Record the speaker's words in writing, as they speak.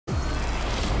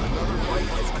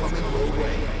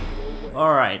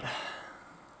Alright.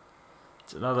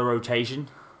 It's another rotation.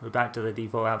 We're back to the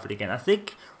default outfit again. I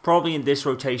think probably in this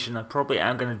rotation I probably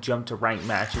am going to jump to ranked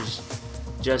matches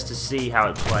just to see how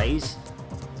it plays.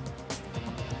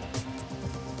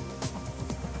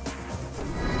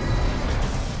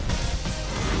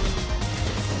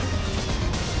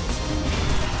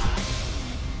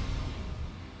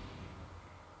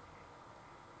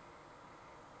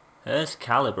 There's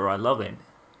Caliber, I love it.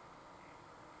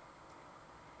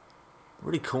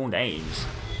 Really cool names.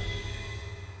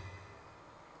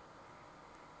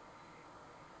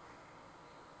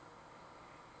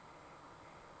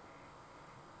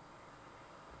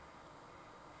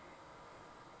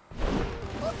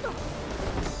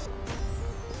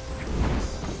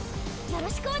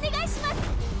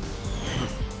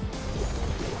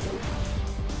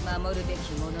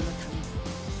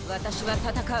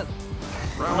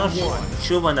 I'm not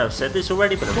sure when I've said this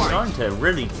already, but I'm starting to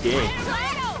really dig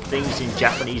things in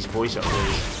Japanese voiceovers.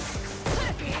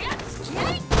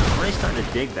 I'm really starting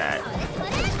to dig that.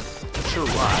 Not sure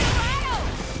why.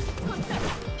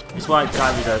 It's why it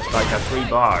got me like a 3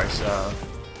 bar, so...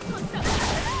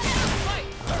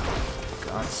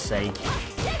 God's sake.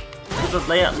 Look at the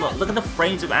layout, look at the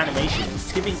frames of animation. It's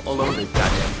skipping all over the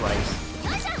goddamn place.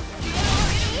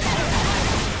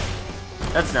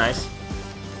 That's nice.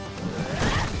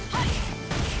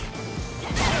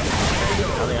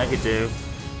 Nothing I could do.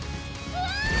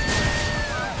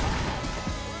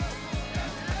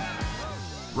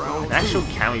 An actual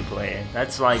Kami player.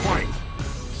 That's like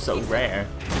so rare.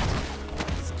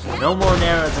 No more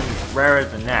rarer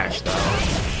than Nash though.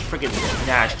 Freaking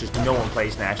Nash, just no one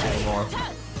plays Nash anymore.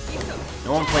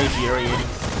 No one plays Urian.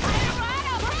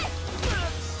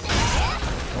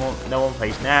 No one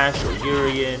plays Nash or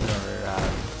Urian or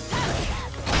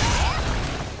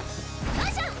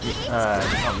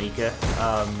not Mika.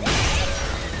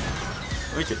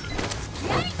 Where is it?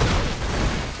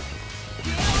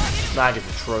 Lag is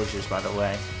atrocious, by the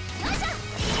way.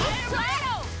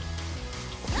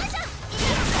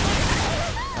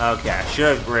 Okay, I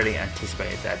should have really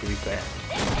anticipated that, to be fair.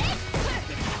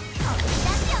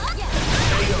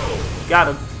 Got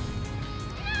him.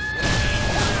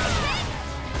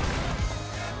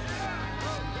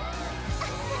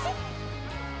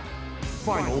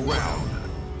 Final round.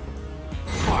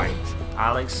 Fight.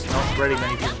 Alex, not really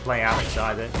many people play Alex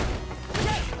either.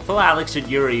 I thought Alex and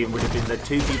Yuri would have been the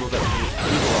two people that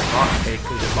people are not picked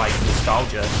because of like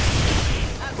nostalgia,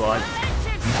 but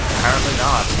apparently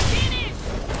not.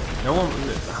 No one,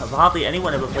 hardly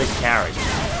anyone ever plays Karen.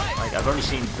 Like I've only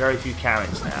seen very few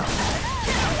Karens now.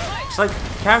 It's like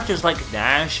characters like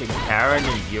Nash and Karen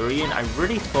and Urian I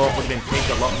really thought would have been picked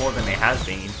a lot more than they have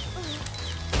been.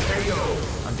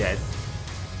 I'm dead.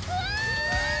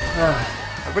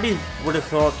 I really would have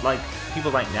thought like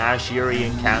people like Nash, Yuri,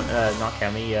 and not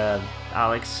Kami,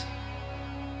 Alex.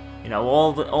 You know,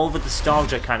 all the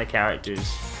nostalgia kind of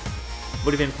characters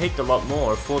would have been picked a lot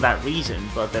more for that reason,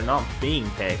 but they're not being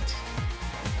picked.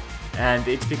 And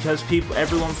it's because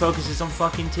everyone focuses on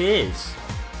fucking tiers.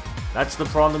 That's the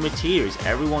problem with tiers.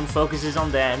 Everyone focuses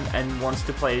on them and wants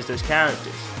to play as those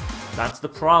characters. That's the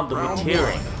problem with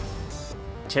tiering.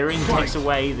 Tiering takes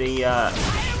away the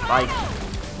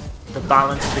the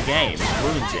balance of the game,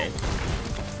 ruins it.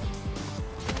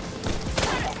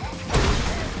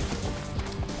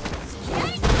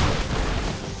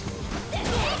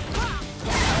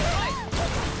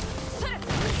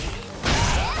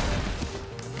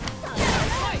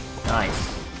 Nice.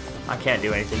 I can't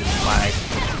do anything with the flag.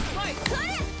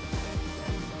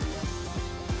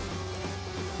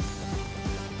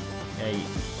 Yeah,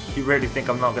 you really think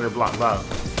I'm not gonna block that?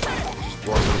 Just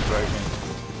walk the version,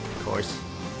 of course.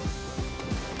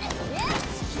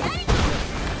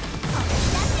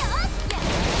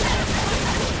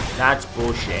 That's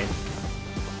bullshit.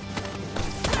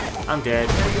 I'm dead.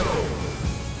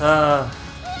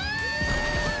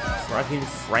 Fucking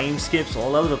frame skips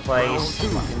all over the place.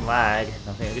 Fucking lag.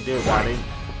 Nothing I can do about it.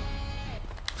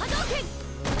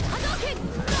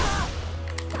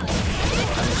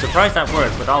 I'm surprised that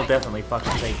worked, but I'll definitely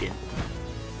fucking take it.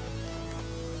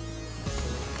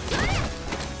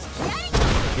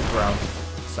 Get thrown,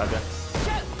 sucker.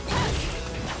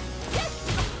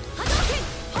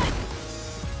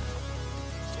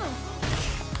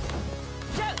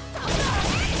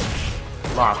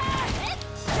 Block.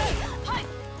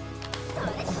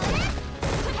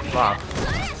 Block.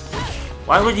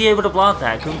 Why would he be able to block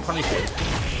that? I couldn't punish it.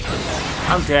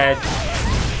 I'm dead.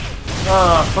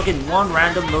 Oh, fucking one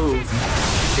random move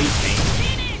beats me.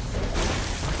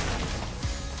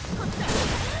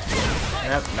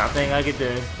 Yep, nothing I could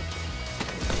do.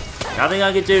 Nothing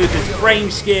I can do because frame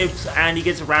skips and he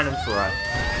gets a random throw.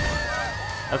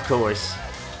 Of course.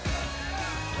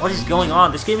 What is going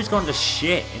on? This game is going to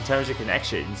shit in terms of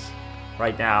connections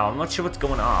right now. I'm not sure what's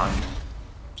going on.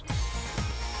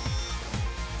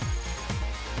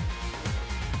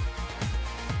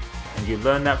 And you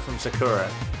learned that from Sakura.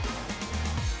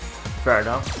 Fair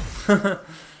enough.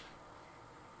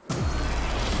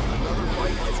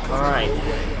 Alright.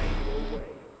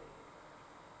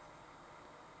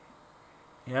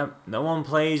 Yep, no one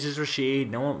plays as Rashid,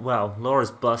 no one, well,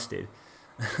 Laura's busted.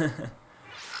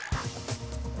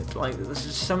 It's like, there's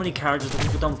just so many characters that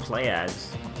people don't play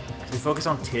as. Because they focus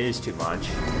on tears too much.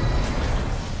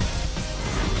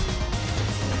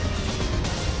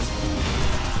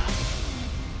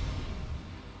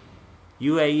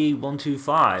 UAE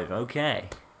 125, okay.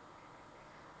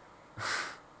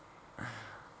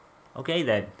 Okay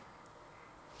then.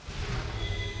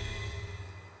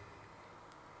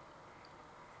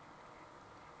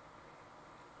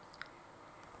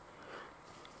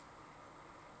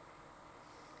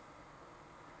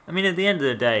 I mean, at the end of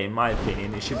the day, in my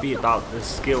opinion, it should be about the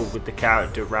skill with the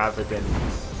character rather than,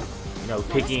 you know,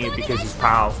 picking it because he's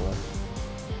powerful.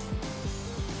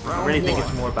 I really think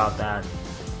it's more about that.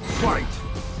 Fight!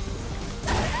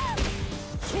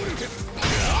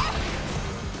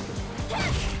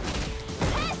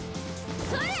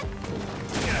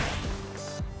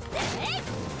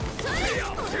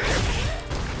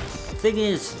 Thing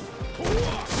is,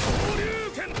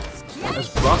 as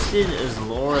busted as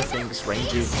Laura thinks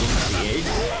Ranger thinks she is,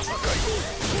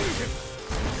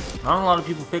 not a lot of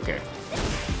people pick her.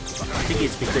 I think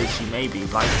it's because she may be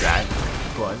like that,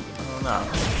 but I don't know.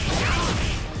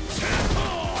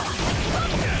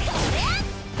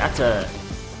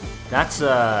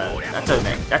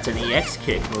 That's an EX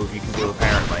kick move you can do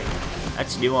apparently.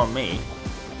 That's new on me.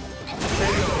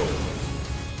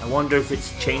 I wonder if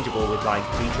it's changeable with like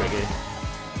V-trigger.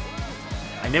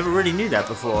 I never really knew that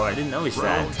before. I didn't notice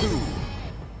that.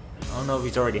 I don't know if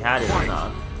he's already had it or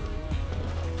not.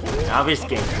 Now this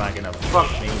game's not gonna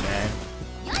fuck me, man.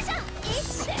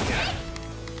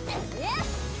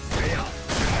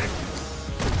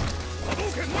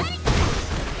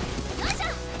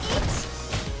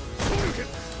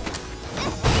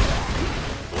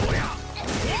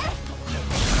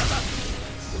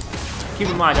 Keep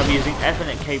in mind, I'm using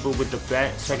Ethernet cable with the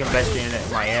second best internet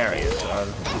in my area, so...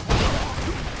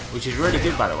 Which is really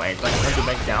good, by the way. It's like 100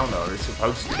 meg download, it's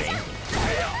supposed to be.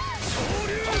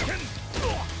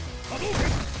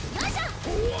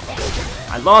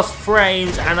 I lost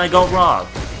frames and I got robbed.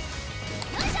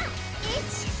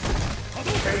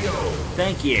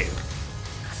 Thank you.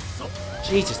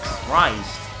 Jesus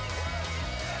Christ.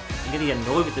 I'm getting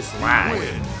annoyed with this lag.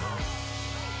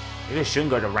 Maybe I shouldn't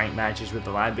go to ranked matches with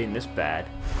the lag being this bad.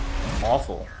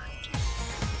 Awful.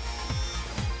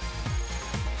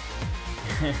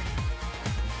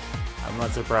 I'm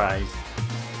not surprised.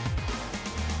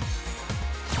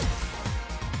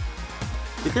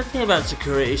 The good thing about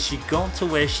Sakura is she got to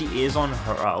where she is on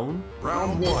her own.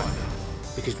 Round one.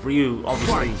 Because Ryu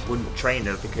obviously wouldn't train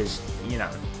her because, you know,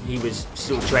 he was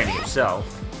still training himself.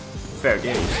 Fair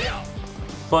dues.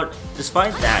 But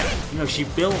despite that, you know, she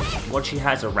built what she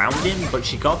has around him, but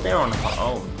she got there on her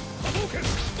own.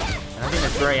 And I think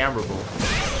that's very admirable.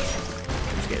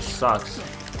 This guy sucks.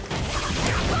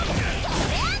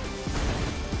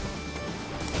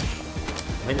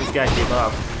 I think this guy gave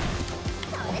up.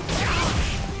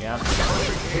 Yeah.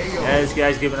 Yeah, this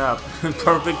guy's giving up.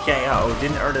 Perfect KO.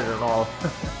 Didn't earn it at all.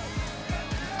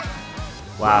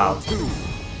 Wow.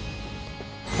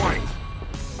 Fight!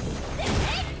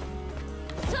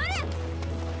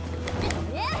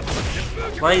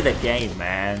 Play the game,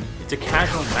 man. It's a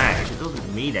casual match. It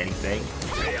doesn't mean anything.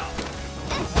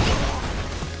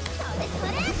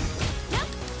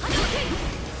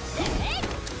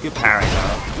 Good parry,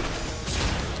 though.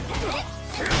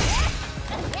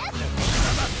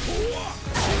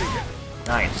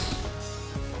 Nice.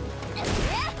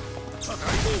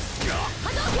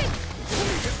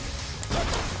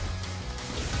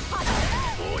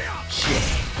 Shit.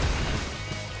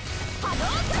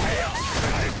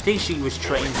 I think she was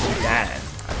trained from Dan.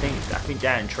 I think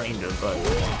Dan trained her, but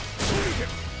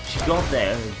she got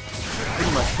there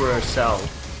pretty much for herself.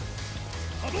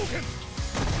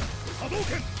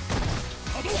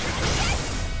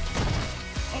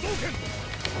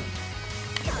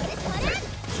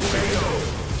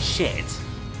 Shit.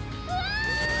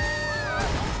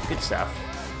 Good stuff.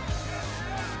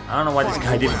 I don't know why this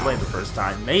guy didn't play the first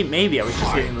time. Maybe I was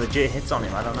just getting legit hits on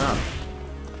him. I don't know.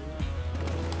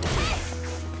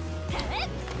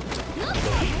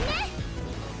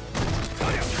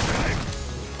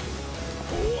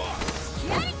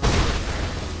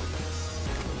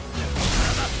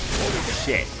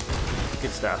 Shit.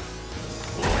 Good stuff.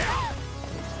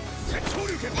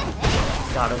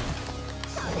 Got him.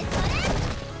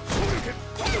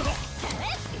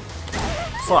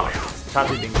 Fuck.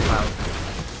 Tattoo didn't come out.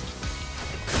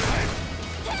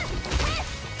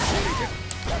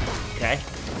 Okay.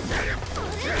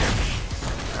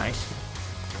 Nice.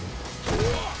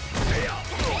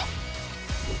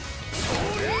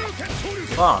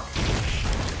 Fuck.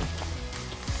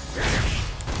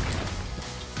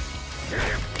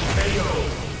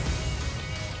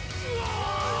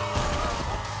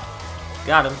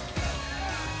 Got him.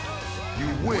 You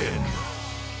win.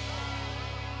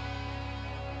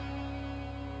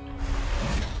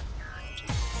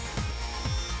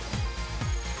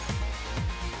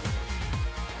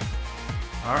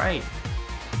 Alright.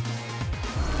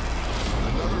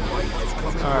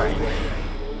 Alright.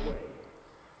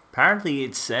 Apparently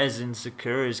it says in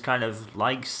Sakura's kind of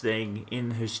likes thing,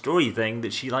 in her story thing,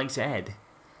 that she likes Ed.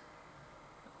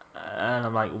 And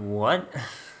I'm like, what?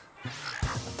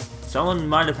 Someone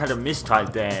might have had a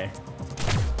mistype there.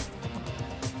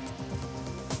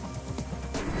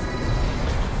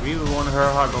 We won her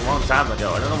heart a long time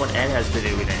ago. I don't know what Ed has to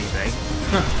do with anything.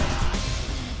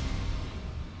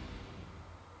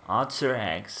 Odds or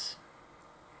X?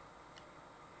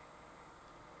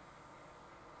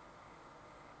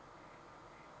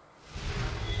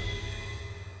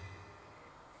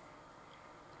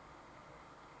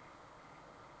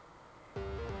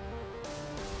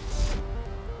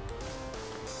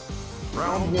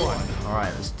 Round one.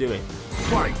 Alright, let's do it.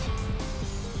 Fight.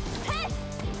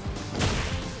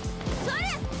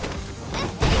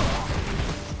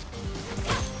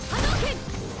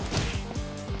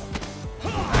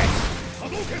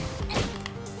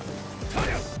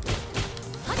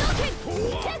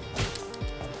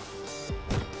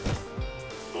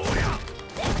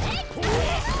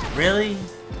 Really?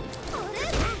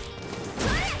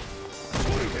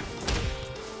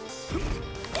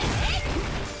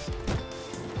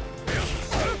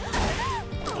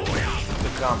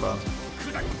 Good combo.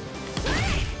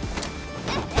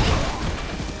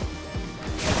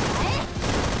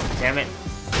 Damn it.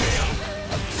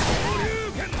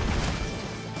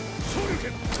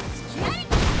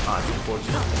 Ah, it's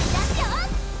unfortunate.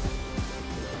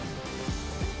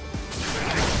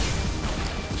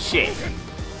 Shit.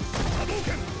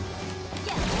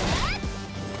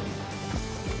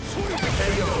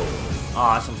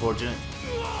 Oh, that's unfortunate.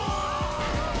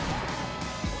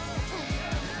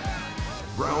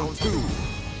 Round two.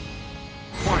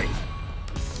 Fight.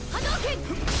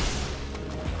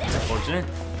 That's unfortunate.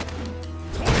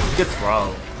 Good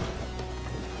throw.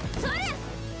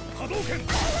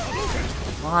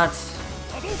 What?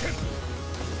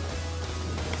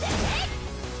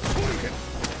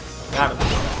 Got him.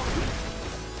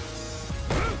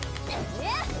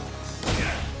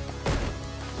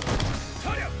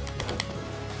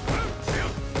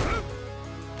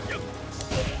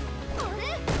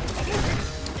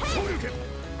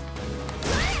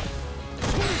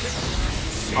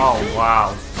 Oh,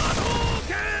 wow.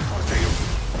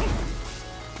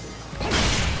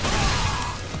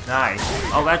 Nice.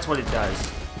 Oh, that's what it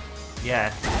does.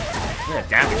 Yeah. Yeah,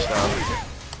 damage though.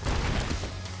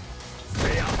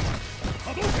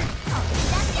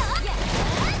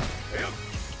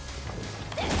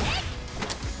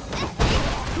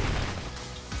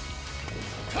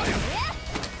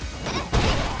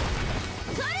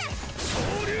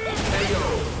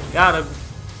 Got him.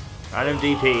 Got him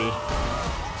DP.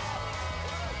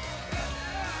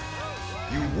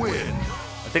 You win.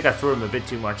 I think I threw him a bit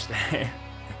too much there.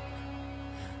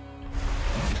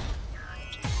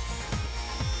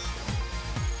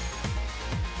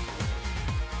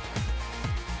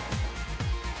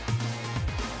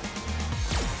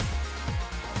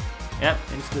 Yep,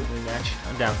 instant rematch.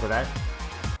 I'm down for that.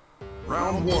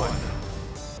 Round one.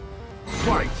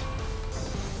 Fight.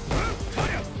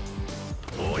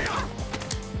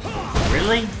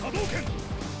 Really?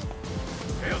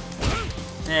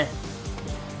 Eh.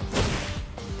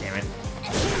 Damn it.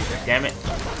 Damn it.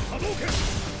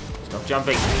 Stop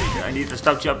jumping. I need to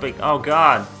stop jumping. Oh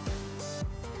god.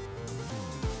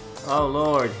 Oh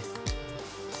lord.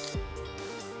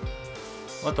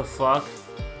 What the fuck?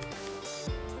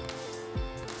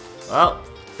 Well,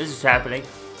 this is happening.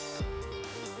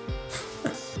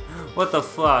 What the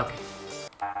fuck?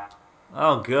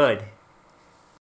 Oh good.